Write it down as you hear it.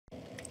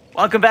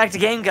Welcome back to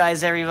Game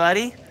Guys,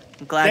 everybody.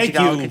 I'm glad you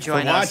all could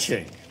join us. Thank you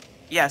for watching.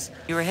 Yes,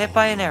 you were hit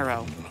by an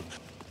arrow.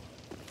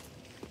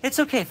 It's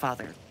okay,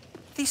 Father.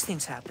 These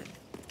things happen.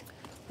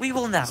 We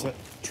will now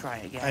try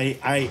again.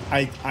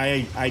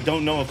 I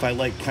don't know if I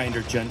like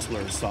kinder,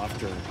 gentler,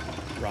 softer,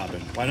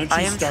 Robin. Why don't you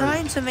I am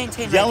trying to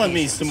maintain my yell at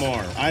me patience. some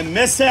more? I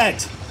miss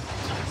it.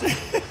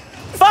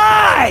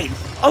 Fine!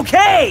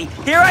 Okay!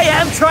 Here I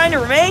am trying to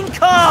remain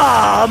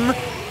calm!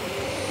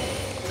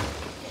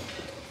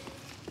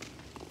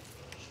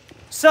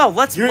 So,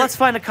 let's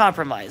find a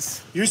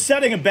compromise. You're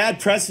setting a bad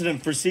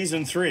precedent for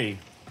season 3.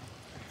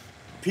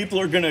 People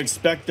are gonna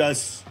expect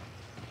us.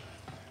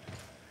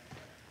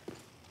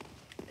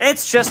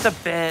 It's just a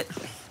bit.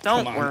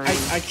 Don't Come on, worry.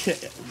 I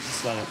can't.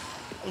 Just let it.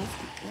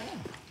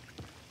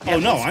 Yeah, Oh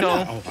no, let's I'm go.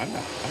 not. Oh, I'm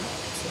not.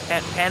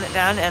 Pan it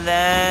down, and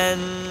then...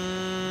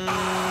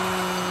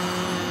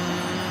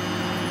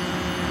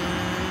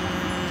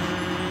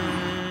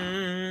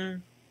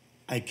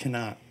 I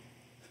cannot.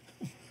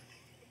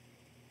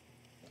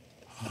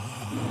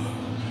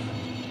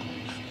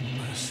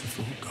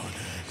 Merciful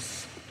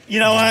goddess. You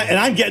know what? And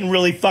I'm getting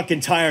really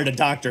fucking tired of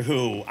Doctor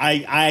Who.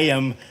 I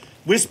am.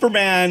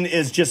 Whisperman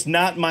is just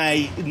not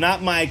my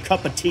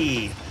cup of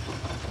tea.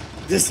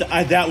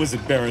 That was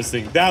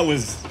embarrassing. That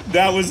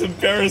was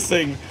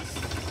embarrassing.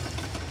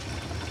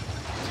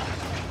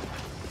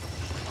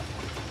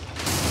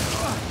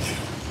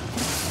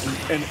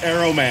 And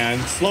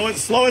Arrowman,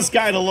 slowest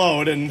guy to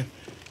load, and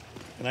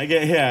I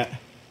get hit.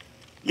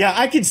 Yeah,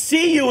 I could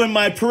see you in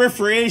my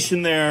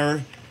peripheration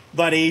there,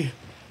 buddy.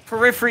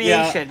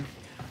 Peripheration. Yeah.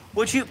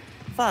 Would you,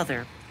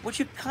 Father, would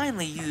you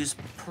kindly use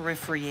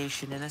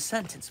peripheration in a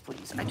sentence,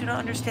 please? I do not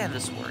understand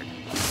this word.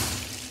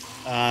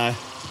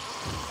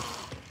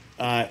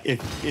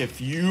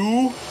 If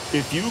you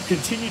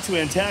continue to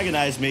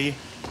antagonize me,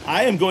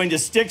 I am going to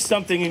stick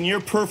something in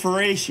your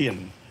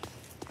perforation.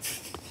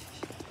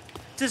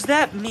 Does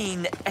that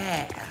mean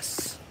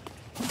ass?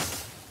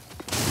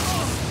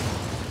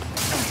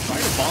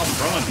 Fireball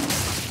run.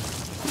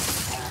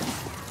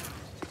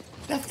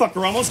 That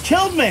fucker almost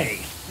killed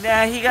me.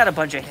 Nah, he got a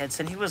bunch of hits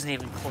and he wasn't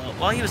even close.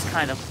 Well, he was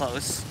kind of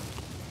close.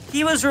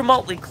 He was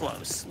remotely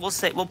close. We'll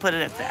put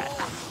it at that.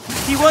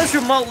 He was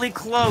remotely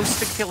close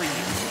to killing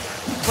you,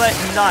 but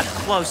not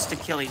close to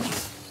killing you.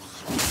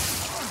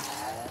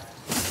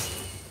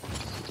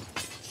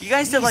 You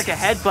guys did like a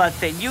headbutt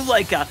thing. You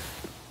like a...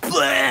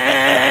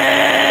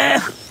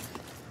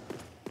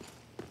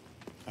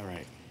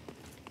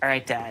 All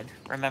right, Dad.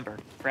 Remember,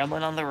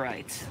 gremlin on the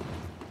right.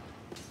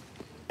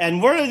 And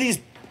where are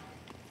these?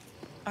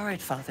 All right,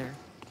 Father.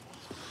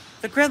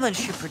 The gremlins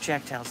shoot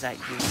projectiles at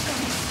you.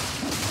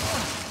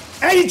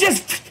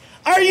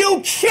 Are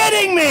you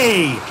kidding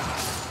me?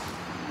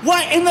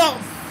 What in the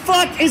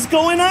fuck is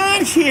going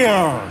on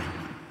here?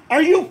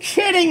 Are you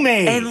kidding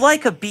me? And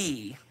like a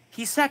bee,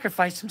 he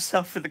sacrificed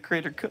himself for the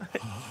greater good.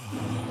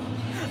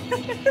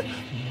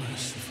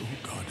 Merciful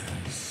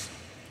goddess,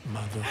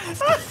 mother of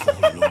the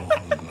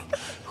forlorn,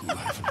 who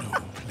have no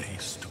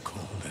place to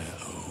call their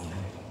own.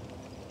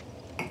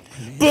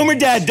 Boomer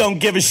Dad don't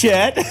give a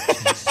shit.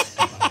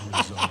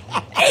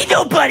 Ain't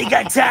nobody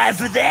got time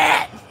for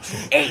that.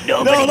 Ain't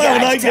nobody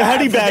got like time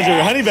Honey for that.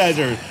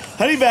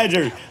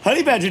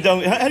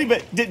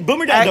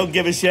 Boomer Dad don't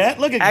give a shit.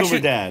 Look at Boomer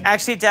Dad.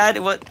 Actually, Dad,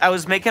 I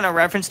was making a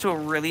reference to a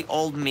really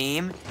old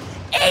meme.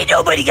 Ain't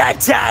nobody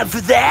got time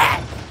for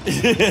that. Do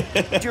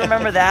you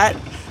remember that?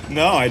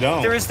 No, I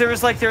don't. There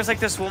was like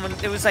this woman.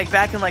 It was like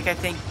back in like I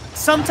think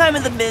sometime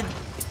in the mid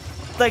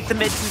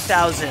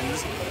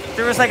 2000s.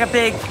 There was like a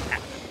big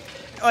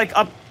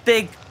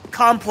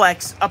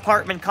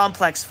apartment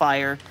complex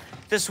fire.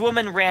 This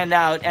woman ran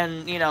out,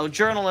 and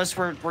journalists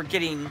were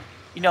getting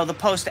the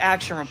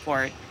post-action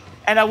report.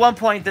 And at one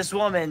point, this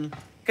woman,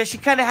 because she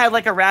kind of had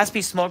like a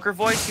raspy smoker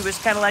voice, she was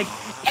kind of like,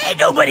 "Ain't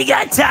nobody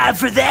got time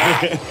for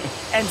that."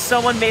 And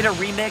someone made a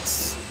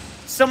remix.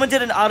 Someone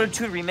did an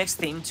auto-tune remix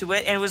theme to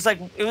it, and it was like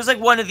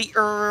one of the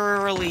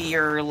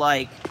earlier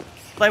like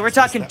we're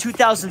talking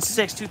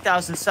 2006,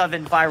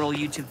 2007 viral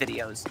YouTube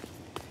videos.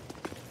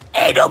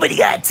 Ain't nobody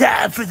got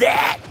time for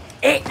that.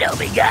 Ain't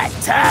nobody got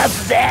time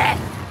for that.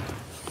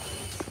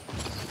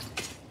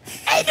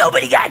 Ain't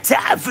nobody got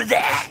time for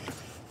that.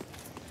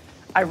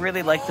 I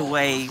really like the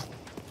way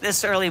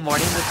this early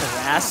morning with the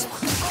rasp.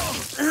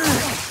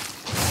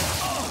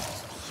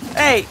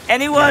 Hey,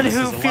 anyone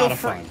who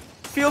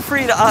feel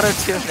free to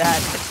auto-tune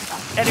that.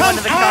 Anyone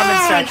in the comment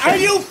section. Are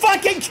you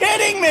fucking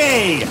kidding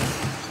me?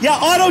 Yeah,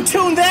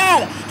 auto-tune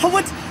that.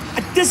 What?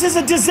 This is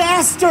a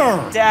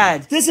disaster.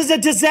 Dad. This is a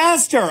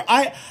disaster.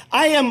 I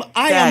am.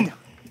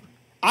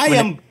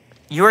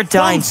 You're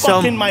dying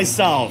so. Fucking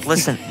myself.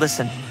 Listen,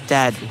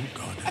 Dad.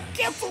 I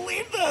can't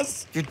believe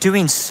this.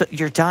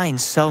 You're dying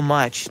so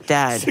much,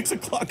 Dad. 6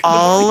 o'clock.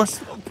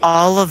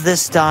 All of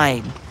this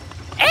dying.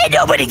 Ain't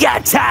nobody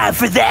got time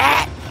for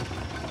that.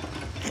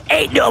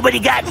 Ain't nobody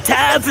got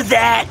time for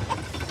that.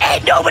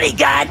 Ain't nobody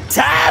got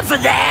time for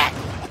that.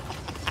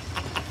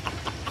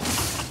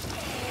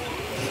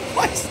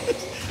 What?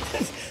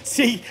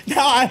 See,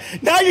 now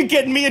you're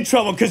getting me in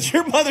trouble because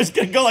your mother's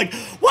gonna go like,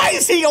 why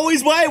is he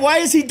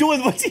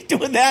doing what's he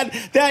doing that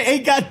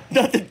ain't got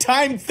nothing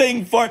time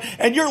thing for,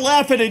 and you're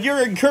laughing and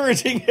you're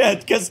encouraging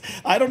it because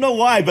I don't know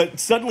why, but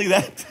suddenly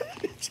that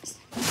it's just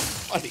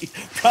funny.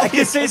 I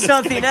could say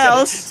something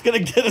else. It's gonna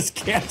get us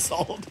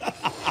canceled.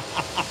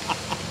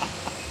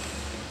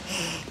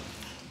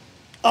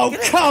 Oh,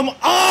 come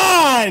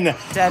on!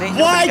 Daddy,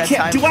 Why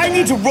can't? Do I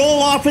need to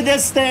roll off of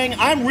this thing?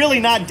 I'm really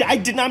not.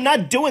 I'm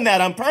not doing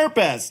that on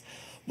purpose.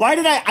 Why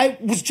did I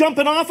was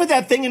jumping off of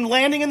that thing and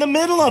landing in the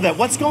middle of it.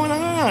 What's going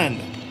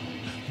on?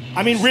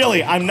 I mean,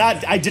 really, I'm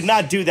not. I did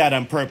not do that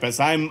on purpose.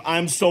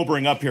 I'm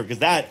sobering up here because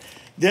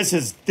this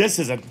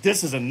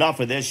is enough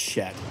of this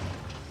shit.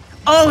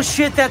 Oh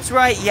shit, that's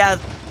right. Yeah.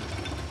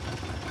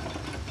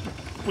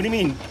 What do you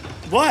mean?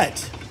 What?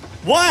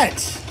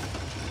 What?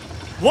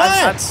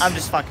 What? I'm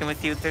just fucking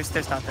with you. There's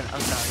nothing.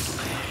 I'm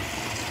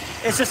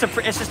sorry. It's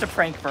just a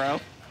prank, bro.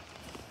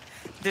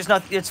 There's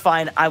not. It's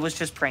fine. I was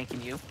just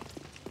pranking you.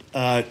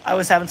 I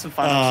was having some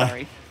fun. I'm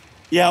sorry.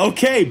 Yeah.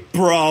 Okay,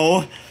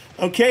 bro.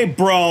 Okay,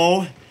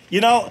 bro.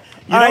 You know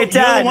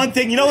the one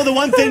thing. You know the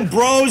one thing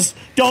bros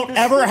don't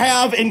ever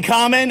have in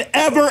common,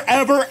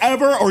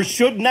 ever, or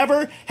should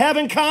never have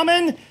in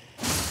common,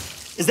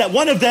 is that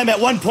one of them at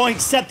one point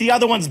set the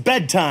other one's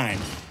bedtime.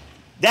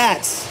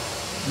 That's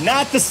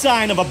not the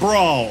sign of a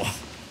bro.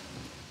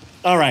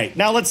 All right,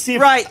 now let's see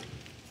if... Right.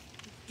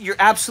 You're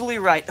absolutely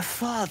right.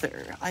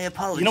 Father, I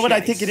apologize. You know what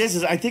I think it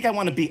is I think I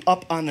want to be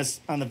up on this,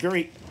 on the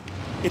very...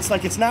 It's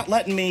like it's not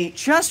letting me...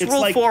 Just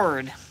roll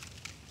forward.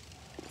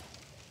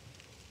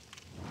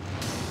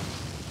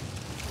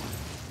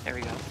 There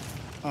we go.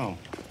 Oh.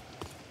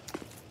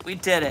 We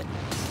did it.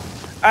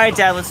 All right,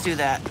 Dad, let's do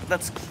that.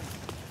 Let's...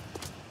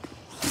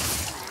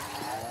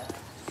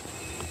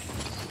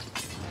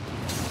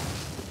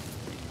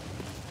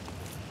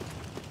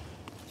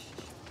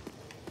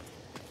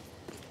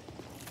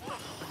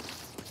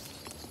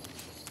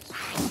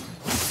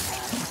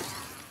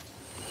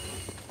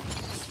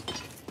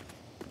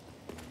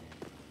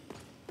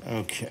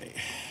 Okay.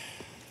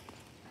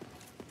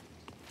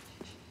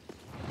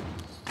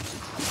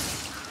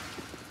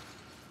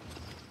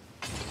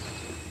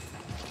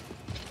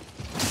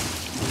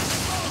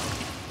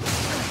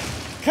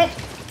 Come.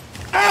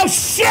 Oh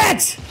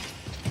shit!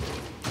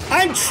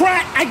 I'm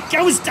trying.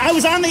 I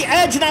was on the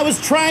edge and I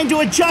was trying to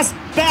adjust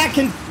back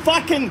and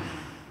fucking.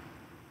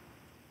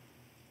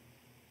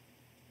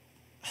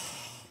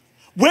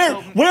 Where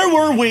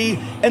were we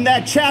in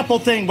that chapel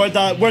thing where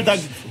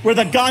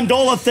the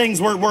gondola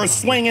things were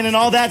swinging and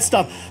all that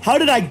stuff? How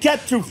did I get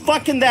through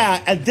fucking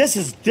that? And this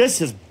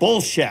is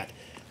bullshit.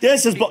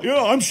 This is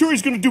I'm sure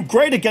he's gonna do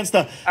great against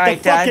the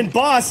fucking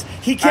boss.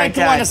 He can't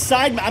go on a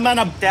side. I'm on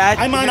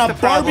a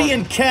Barbie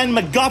and Ken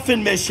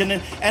MacGuffin mission,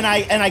 and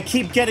I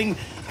keep getting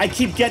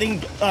killed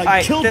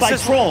by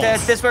trolls.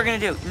 This is what we're gonna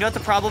do. You know what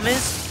the problem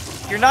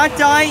is? You're not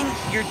dying.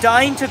 You're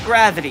dying to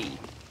gravity.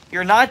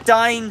 You're not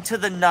dying to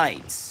the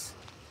knights.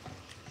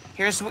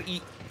 Here's what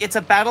it's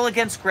a battle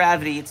against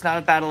gravity. It's not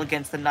a battle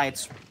against the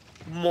knights.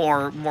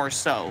 More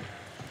so.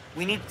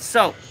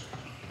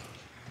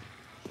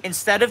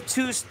 Instead of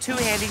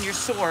two-handing your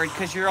sword,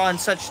 because you're on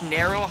such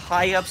narrow,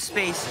 high-up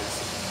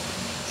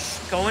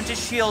spaces, go into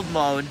shield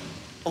mode,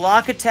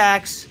 block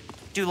attacks,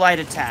 do light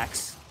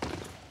attacks.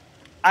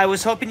 I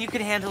was hoping you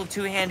could handle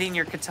two-handing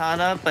your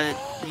katana, but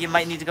you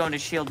might need to go into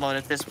shield mode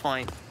at this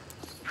point.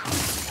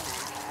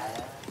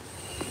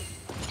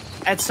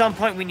 At some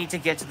point, we need to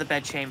get to the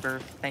bedchamber.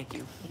 Thank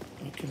you.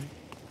 Okay.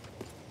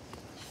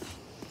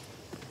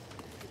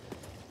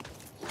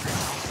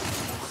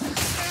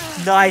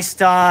 Nice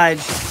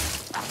dodge.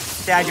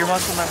 Dad, your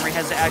muscle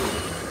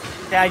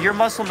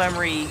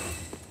memory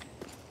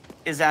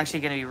is actually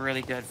going to be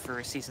really good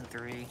for Season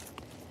 3.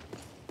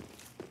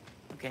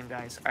 Okay,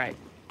 guys. Alright.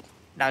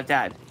 Now,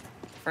 Dad.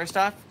 First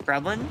off,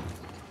 Gremlin.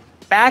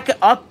 Back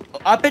up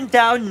and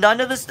down.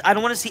 None of this. I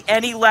don't want to see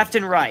any left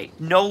and right.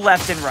 No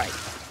left and right.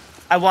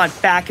 I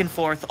want back and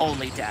forth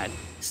only, Dad.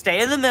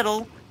 Stay in the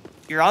middle.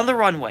 You're on the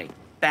runway.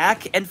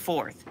 Back and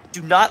forth.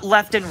 Do not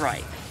left and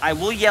right. I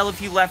will yell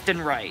if you left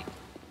and right.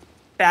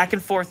 Back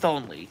and forth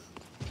only.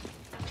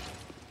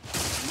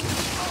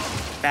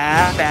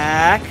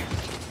 Back.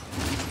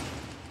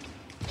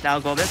 Now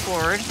go a bit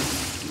forward.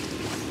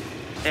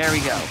 There we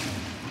go.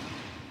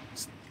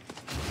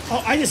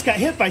 Oh, I just got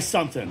hit by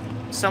something.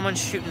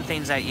 Someone's shooting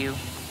things at you.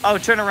 Oh,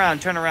 turn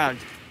around.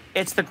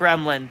 It's the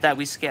gremlin that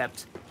we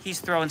skipped. He's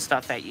throwing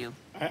stuff at you.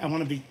 I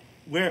want to be...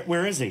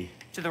 Where is he?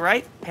 To the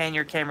right. Pan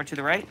your camera to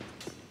the right.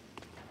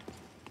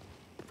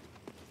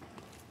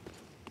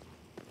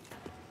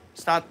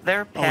 Stop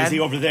there. Pan. Oh, is he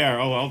over there?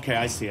 Oh, okay,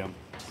 I see him.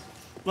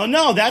 Well,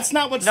 no, that's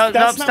not what's... No,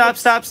 stop.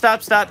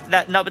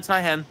 Nope, it's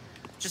not him.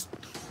 Just...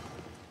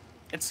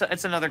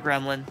 It's another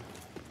gremlin.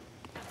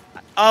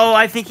 Oh,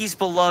 I think he's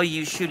below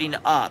you shooting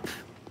up.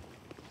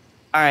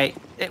 Alright,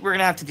 we're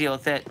gonna have to deal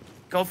with it.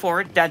 Go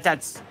forward.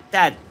 Dad,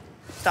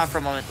 stop for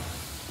a moment.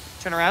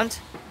 Turn around.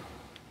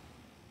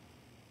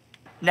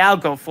 Now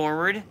go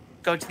forward.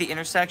 Go to the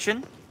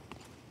intersection.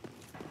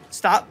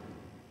 Stop.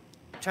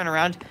 Turn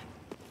around.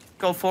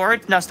 Go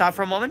forward. Now stop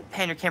for a moment.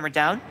 Pan your camera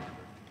down.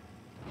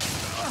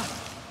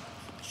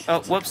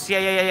 Oh, whoops.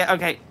 Yeah.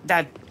 Okay,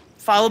 Dad.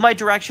 Follow my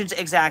directions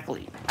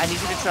exactly. I need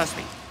you to trust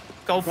me.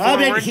 Go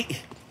forward.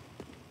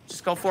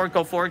 Just go forward,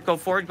 go forward, go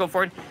forward, go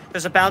forward.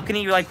 There's a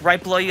balcony, like,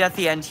 right below you at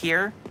the end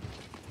here.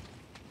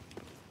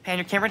 Pan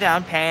your camera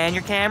down. Pan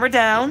your camera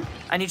down.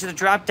 I need you to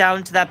drop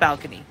down to that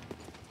balcony.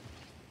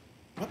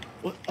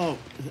 What? Oh.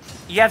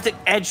 You have to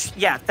edge...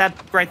 Yeah, that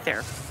right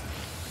there.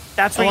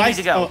 That's where you need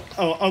to go.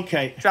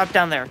 Okay. Drop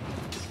down there.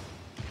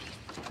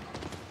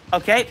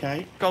 Okay.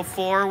 Okay. Go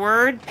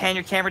forward. Pan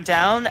your camera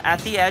down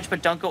at the edge,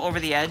 but don't go over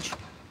the edge.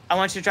 I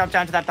want you to drop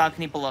down to that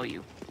balcony below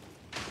you.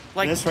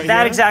 Like, this right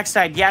that here? exact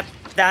side. Yep,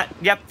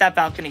 that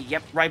balcony.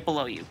 Yep, right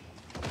below you.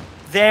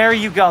 There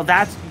you go.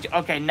 That's...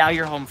 Okay, now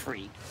you're home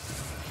free.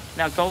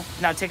 Now go...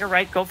 Now take a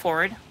right. Go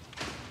forward.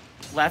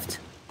 Left.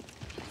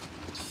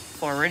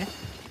 Forward.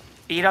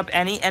 Beat up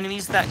any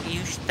enemies that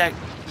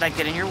that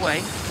get in your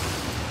way.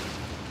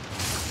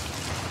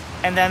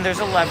 And then there's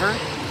a lever.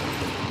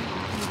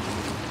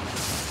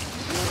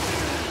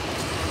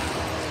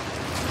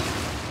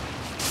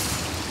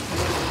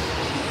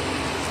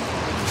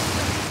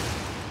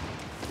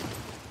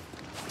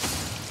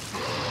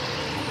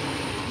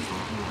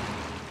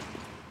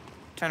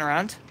 Turn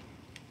around.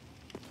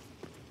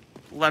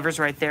 Lever's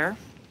right there.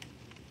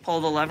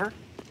 Pull the lever.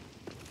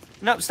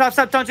 No, stop,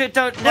 don't do it,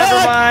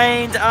 never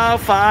mind. Oh,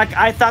 fuck,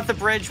 I thought the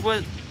bridge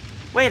was...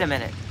 Wait a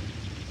minute.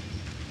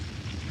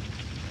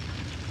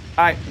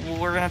 Alright,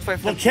 we're gonna have to wait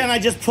for... Well, can't I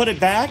just put it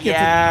back?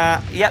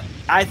 Yeah, yep,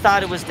 I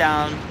thought it was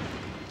down.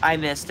 I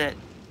missed it.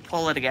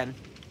 Pull it again.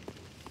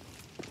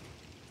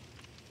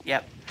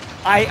 Yep.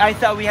 I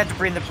thought we had to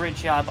bring the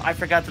bridge up. I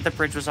forgot that the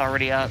bridge was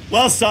already up.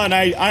 Well, son,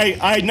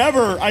 I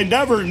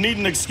never need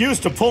an excuse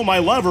to pull my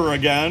lever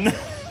again. That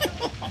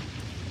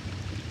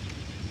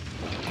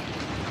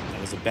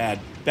was a bad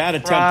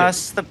attempt.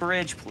 Cross the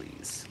bridge,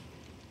 please.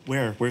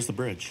 Where? Where's the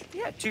bridge?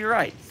 Yeah, to your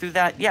right. Through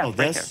that. Yeah, right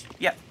this? there.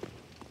 Yep.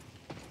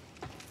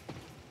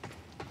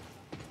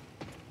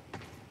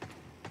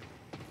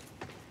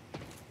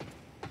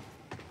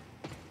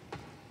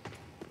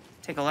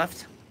 Take a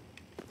left.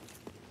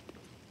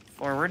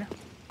 Forward.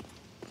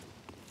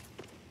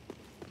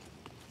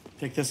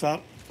 Pick this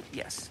up.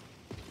 Yes.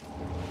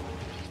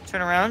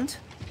 Turn around.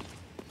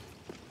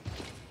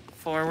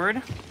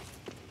 Forward.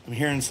 I'm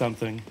hearing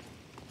something.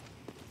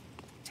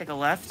 Take a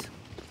left.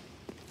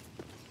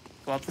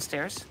 Go up the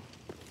stairs.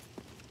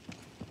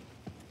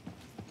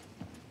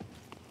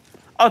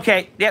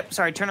 Okay, yep,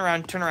 sorry, turn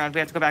around. We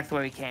have to go back the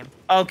way we came.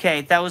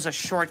 Okay, that was a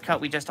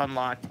shortcut we just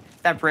unlocked.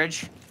 That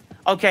bridge.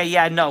 Okay,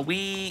 yeah, no,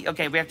 we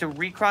have to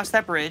recross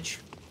that bridge.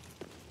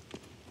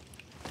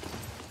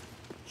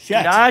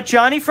 Shit. Not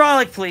Johnny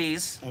Frolic,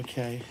 please.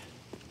 Okay.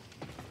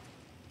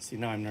 See,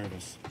 now I'm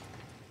nervous.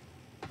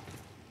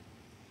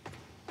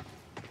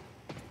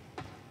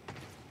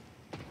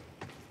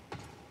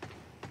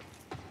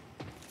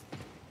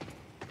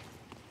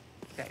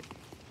 Okay.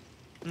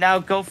 Now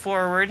go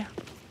forward.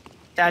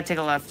 Dad, take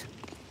a left.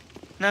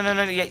 No,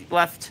 yeah,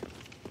 left.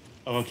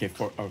 Oh, okay.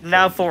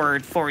 Now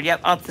forward.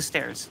 Yep, up the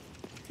stairs.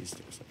 These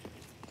stairs,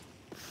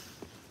 okay.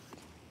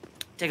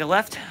 Take a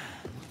left.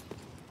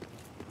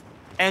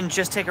 And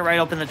just take a right,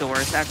 open the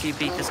doors after you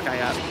beat this guy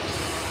up.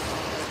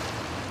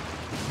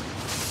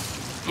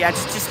 Yeah,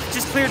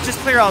 just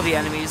clear all the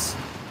enemies.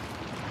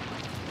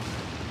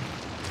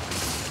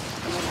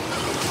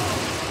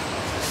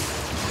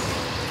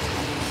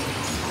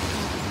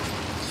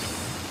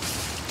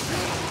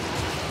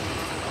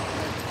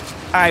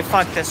 Alright,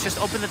 fuck this. Just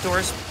open the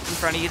doors in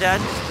front of you, Dad.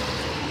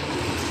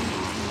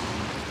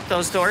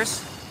 Those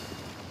doors.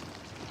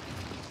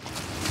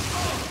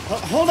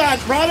 Hold on,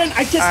 Robin.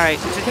 Alright,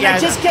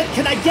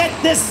 can I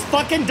get this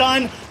fucking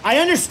done? I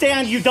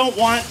understand you don't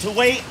want to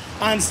wait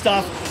on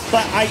stuff,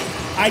 but I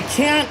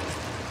can't.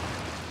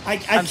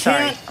 I'm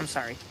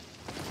sorry.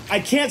 I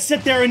can't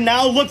sit there and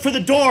now look for the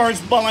doors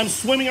while I'm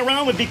swimming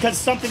around with, because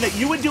something that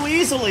you would do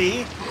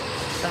easily.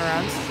 Turn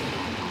around.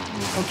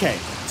 Okay.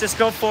 Just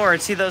go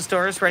forward. See those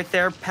doors right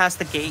there past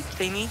the gate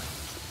thingy?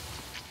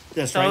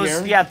 This right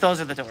here? Yeah,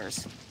 those are the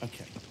doors.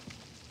 Okay.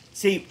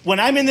 See, when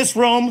I'm in this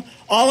room,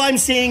 all I'm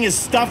seeing is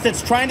stuff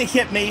that's trying to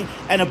hit me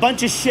and a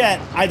bunch of shit.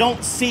 I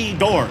don't see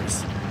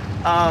doors.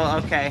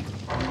 Oh, okay.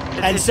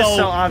 It's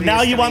so obvious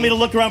now you want me to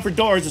look around for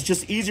doors. It's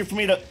just easier for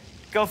me to...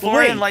 Go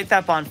forward and light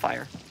that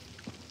bonfire.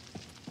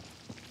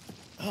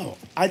 Oh,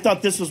 I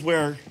thought this was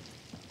where...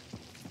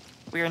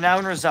 We are now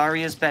in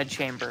Rosaria's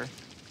bedchamber.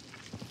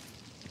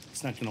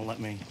 It's not going to let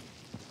me...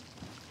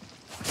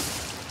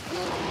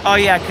 Oh,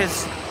 yeah,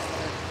 because...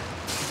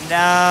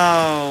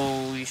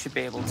 Now you should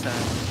be able to...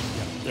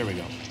 Yeah, there we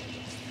go.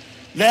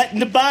 Letting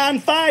the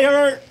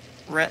bonfire...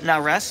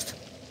 Now rest.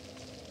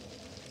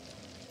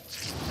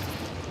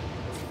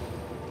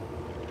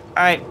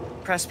 Alright,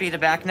 press B to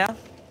back now.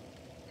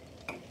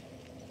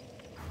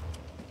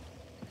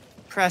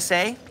 Press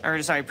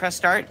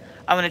start.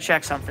 I'm gonna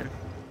check something.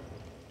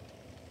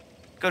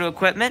 Go to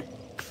equipment.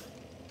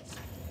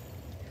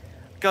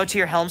 Go to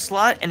your helm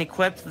slot and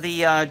equip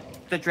the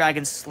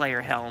Dragon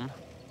Slayer helm.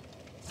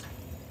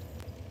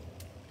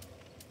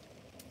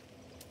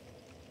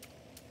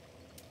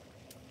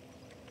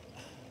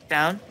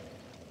 Down.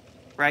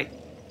 Right.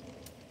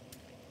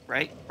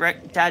 Right.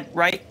 Right. Dad,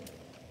 right.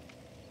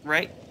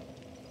 Right.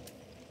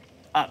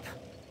 Up.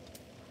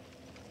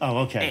 Oh,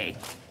 okay. A.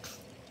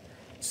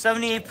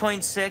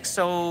 78.6,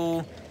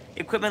 so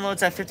equipment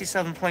loads at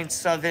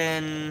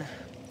 57.7.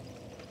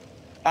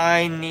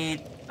 I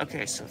need...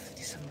 Okay, so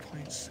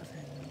 57.7.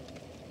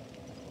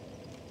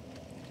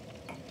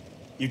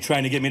 You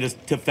trying to get me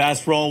to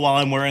fast roll while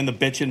I'm wearing the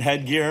bitchin'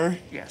 headgear?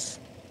 Yes.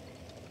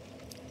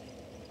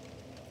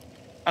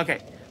 Okay,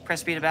 press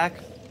speed it back.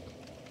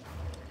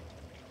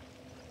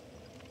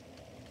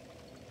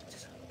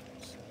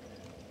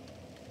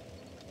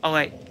 Oh,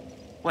 wait.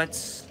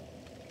 What's...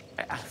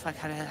 Fuck,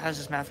 how does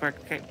this math work?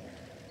 Okay.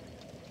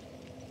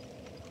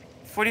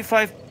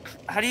 45...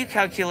 How do you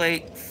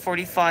calculate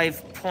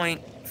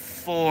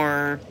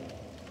 45.4...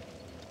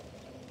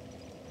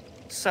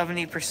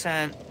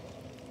 70%...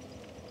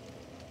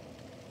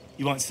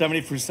 You want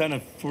 70%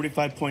 of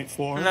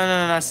 45.4? No,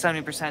 not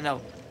 70%,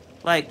 no.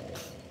 Like...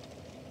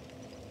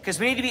 Because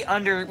we need to be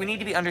under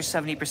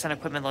 70%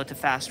 equipment load to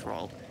fast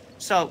roll.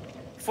 So,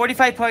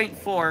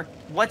 45.4,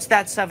 what's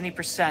that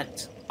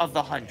 70% of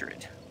the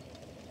 100?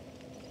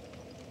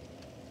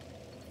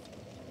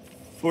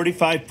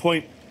 45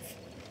 point...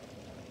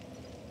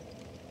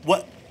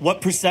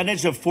 What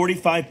percentage of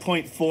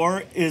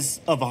 45.4 is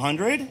of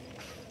 100?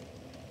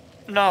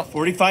 No.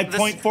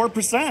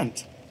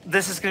 45.4%.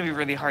 This is going to be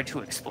really hard to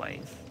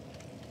explain.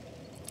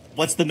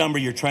 What's the number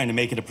you're trying to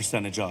make it a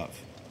percentage of?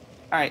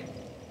 All right.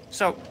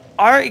 So,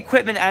 our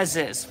equipment as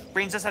is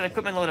brings us an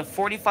equipment load of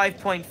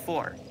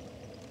 45.4.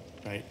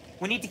 Right.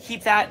 We need to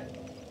keep that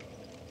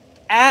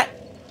at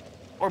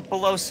or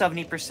below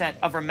 70%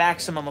 of our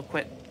maximum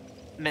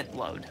equipment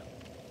load.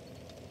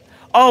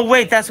 Oh,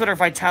 wait, that's what our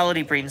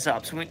vitality brings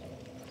up.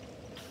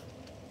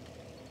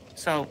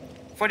 So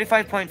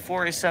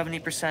 45.4 is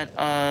 70%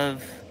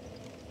 of...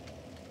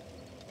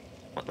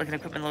 What, like an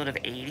equipment load of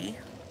 80?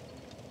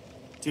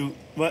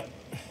 What?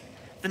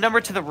 The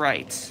number to the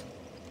right.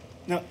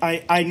 No,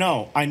 I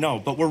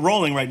know, but we're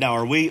rolling right now.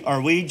 Are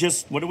we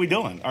just, what are we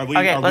doing?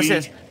 Okay, let's do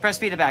this. Press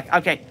speed it back.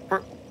 Okay,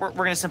 we're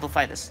gonna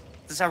simplify this.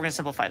 This is how we're gonna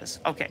simplify this.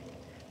 Okay,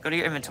 go to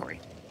your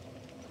inventory.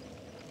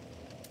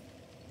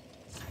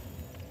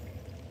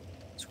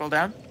 Scroll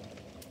down.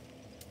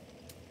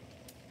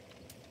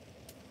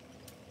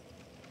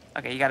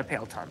 Okay, you got a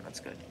pale ton. That's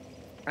good.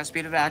 Press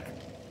speed it back.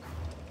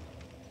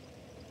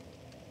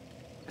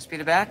 Press speed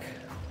it back.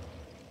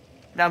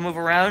 Now move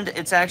around.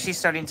 It's actually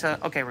starting to...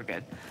 Okay, we're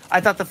good. I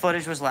thought the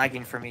footage was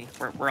lagging for me.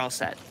 We're all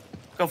set.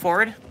 Go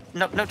forward.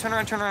 No, turn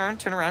around.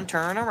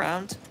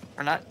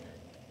 Or not.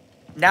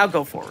 Now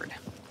go forward.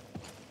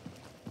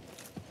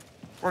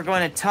 We're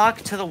going to talk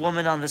to the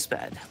woman on this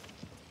bed.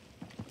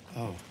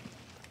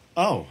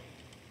 Oh.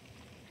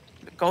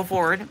 Go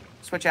forward.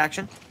 Switch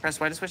action. Press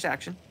Y to switch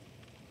action.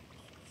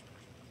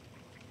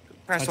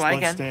 Press Touch Y blood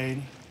again.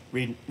 Stain.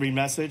 Read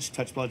message.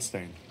 Touch blood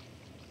stain.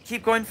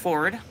 Keep going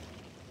forward.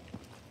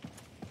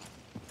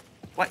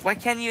 Why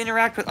can't you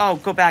interact with... Oh,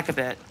 go back a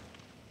bit.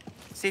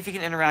 See if you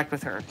can interact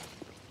with her.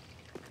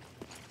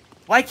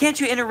 Why can't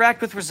you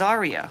interact with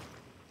Rosaria?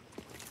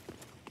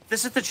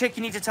 This is the chick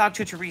you need to talk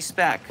to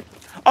respec.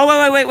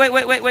 Oh,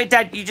 wait,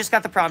 Dad, you just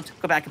got the prompt.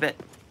 Go back a bit.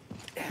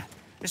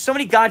 There's so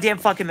many goddamn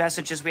fucking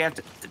messages we have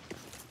to...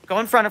 Go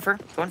in front of her.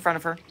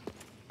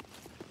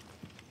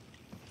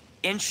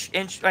 Inch.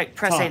 Right,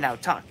 press Talk. A now.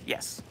 Talk.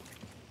 Yes.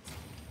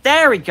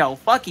 There we go.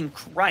 Fucking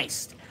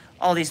Christ.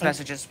 All these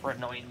messages were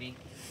annoying me.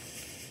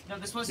 No,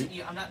 this wasn't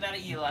you. I'm not mad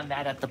at you. I'm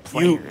mad at the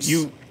players.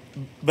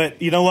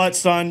 But you know what,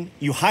 son?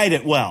 You hide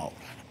it well.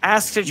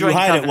 Ask to join You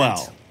hide Covenant. it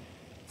well.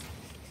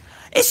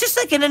 It's just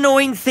like an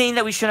annoying thing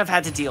that we shouldn't have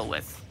had to deal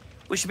with.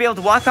 We should be able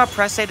to walk out,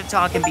 press A to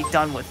talk, and be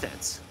done with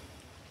it.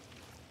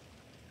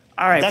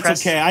 All right,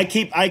 That's okay.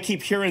 I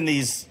keep hearing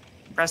these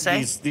Press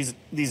A.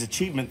 these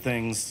achievement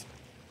things.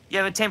 You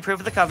have obtained proof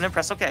of the Covenant.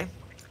 Press OK.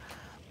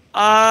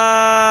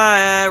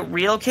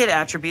 Relocate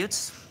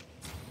attributes.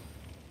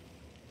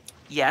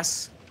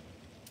 Yes.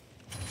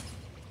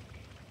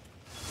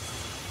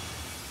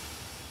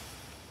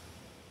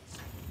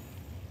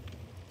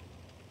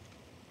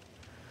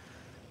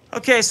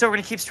 Okay, so we're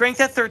going to keep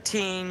strength at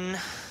 13.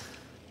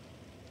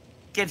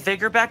 Get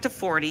vigor back to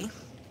 40.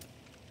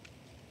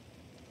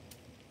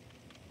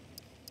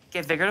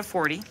 Get vigor to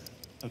 40.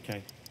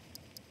 Okay.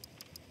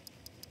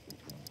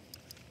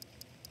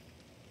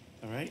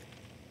 All right.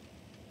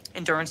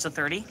 Endurance to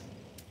 30.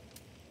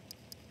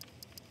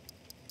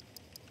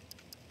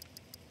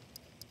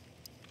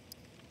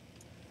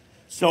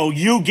 So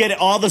you get it,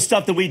 all the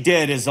stuff that we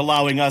did is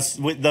allowing us,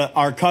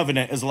 our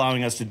covenant is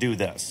allowing us to do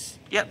this.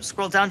 Yep,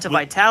 scroll down to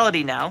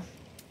vitality now.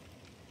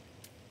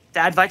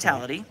 Add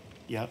vitality.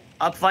 Yep.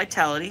 Up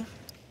vitality.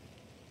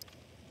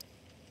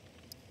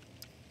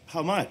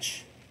 How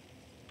much?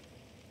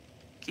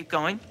 Keep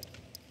going.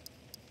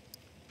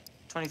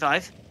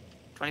 25.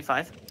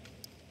 25.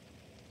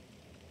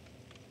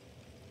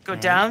 Go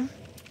down.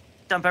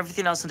 Dump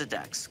everything else into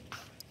Dex.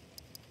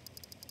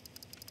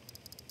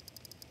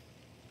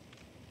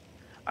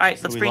 All right,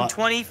 So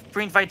let's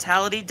bring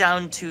vitality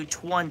down to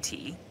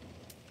 20.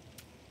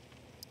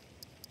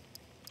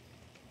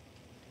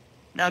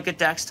 Now get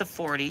Dex to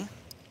 40.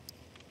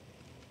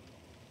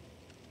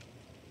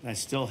 I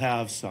still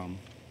have some.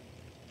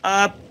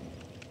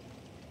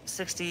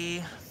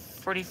 60,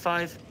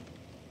 45.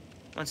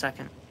 1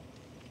 second.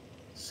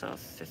 So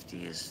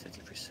 50 is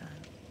 50%.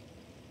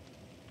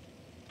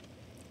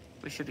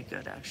 We should be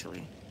good,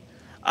 actually.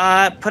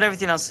 Put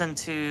everything else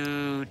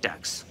into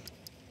Dex.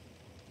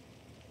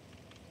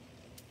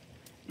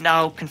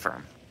 Now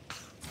confirm.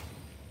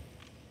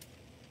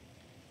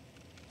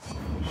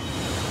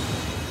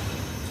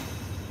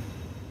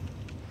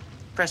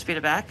 Press B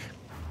to back.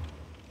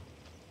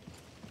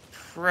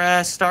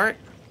 Press start.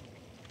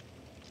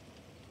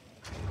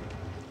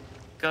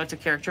 Go to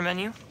character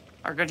menu,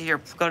 or go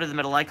to the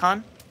middle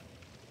icon.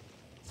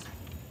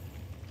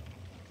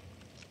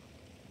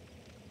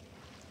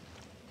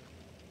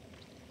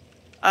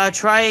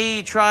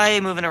 Try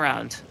moving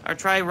around, or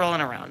try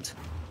rolling around.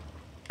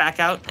 Back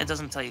out. It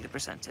doesn't tell you the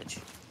percentage.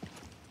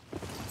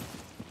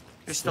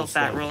 You're still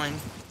fat rolling.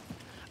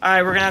 All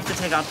right, we're gonna have to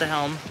take off the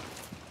helm.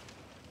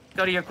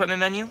 Go to your equipment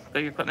menu. Go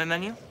to your equipment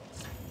menu.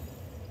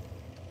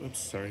 Oops,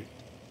 sorry.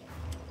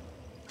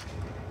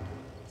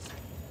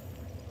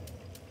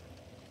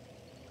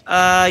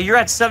 You're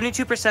at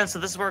 72%, so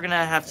this is what we're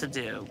gonna have to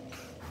do.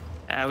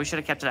 We should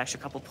have kept an extra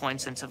couple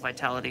points into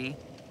vitality.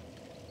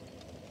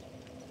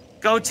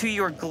 Go to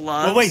your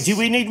gloves. Well, wait, do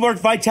we need more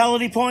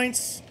vitality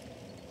points?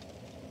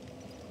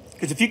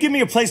 Because if you give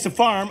me a place to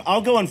farm,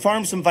 I'll go and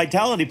farm some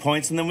vitality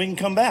points, and then we can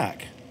come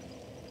back.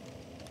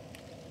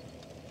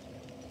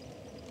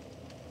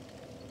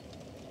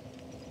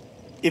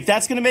 If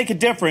that's going to make a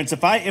difference,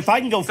 if I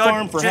can go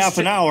farm for half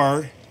an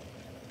hour,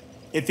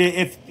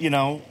 if you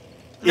know,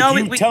 if no,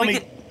 you tell me.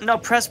 No,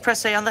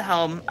 press A on the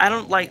helm. I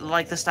don't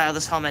like the style of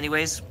this helm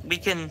anyways.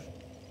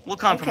 We'll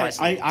compromise.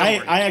 Okay.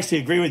 I actually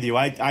agree with you.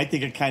 I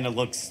think it kind of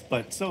looks.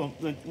 But so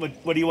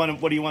what do you want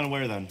to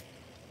wear then?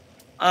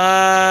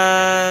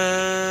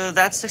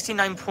 That's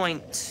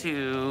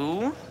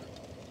 69.2.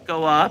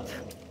 Go up.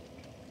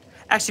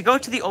 Actually, go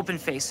to the open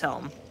face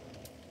helm.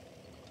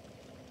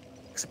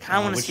 Because I kind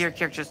of want to see your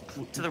characters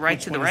to the right,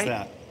 to the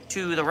right,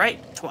 to the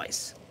right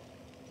twice.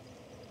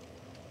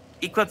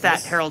 Equip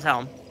that Herald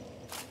helm.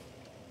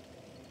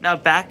 Now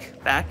back.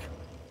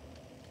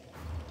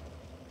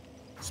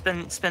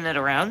 Spin it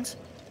around.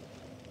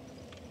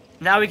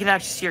 Now we can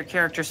actually see your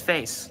character's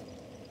face.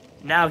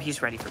 Now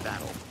he's ready for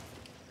battle.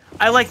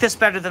 I like this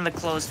better than the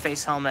closed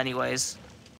face helm anyways.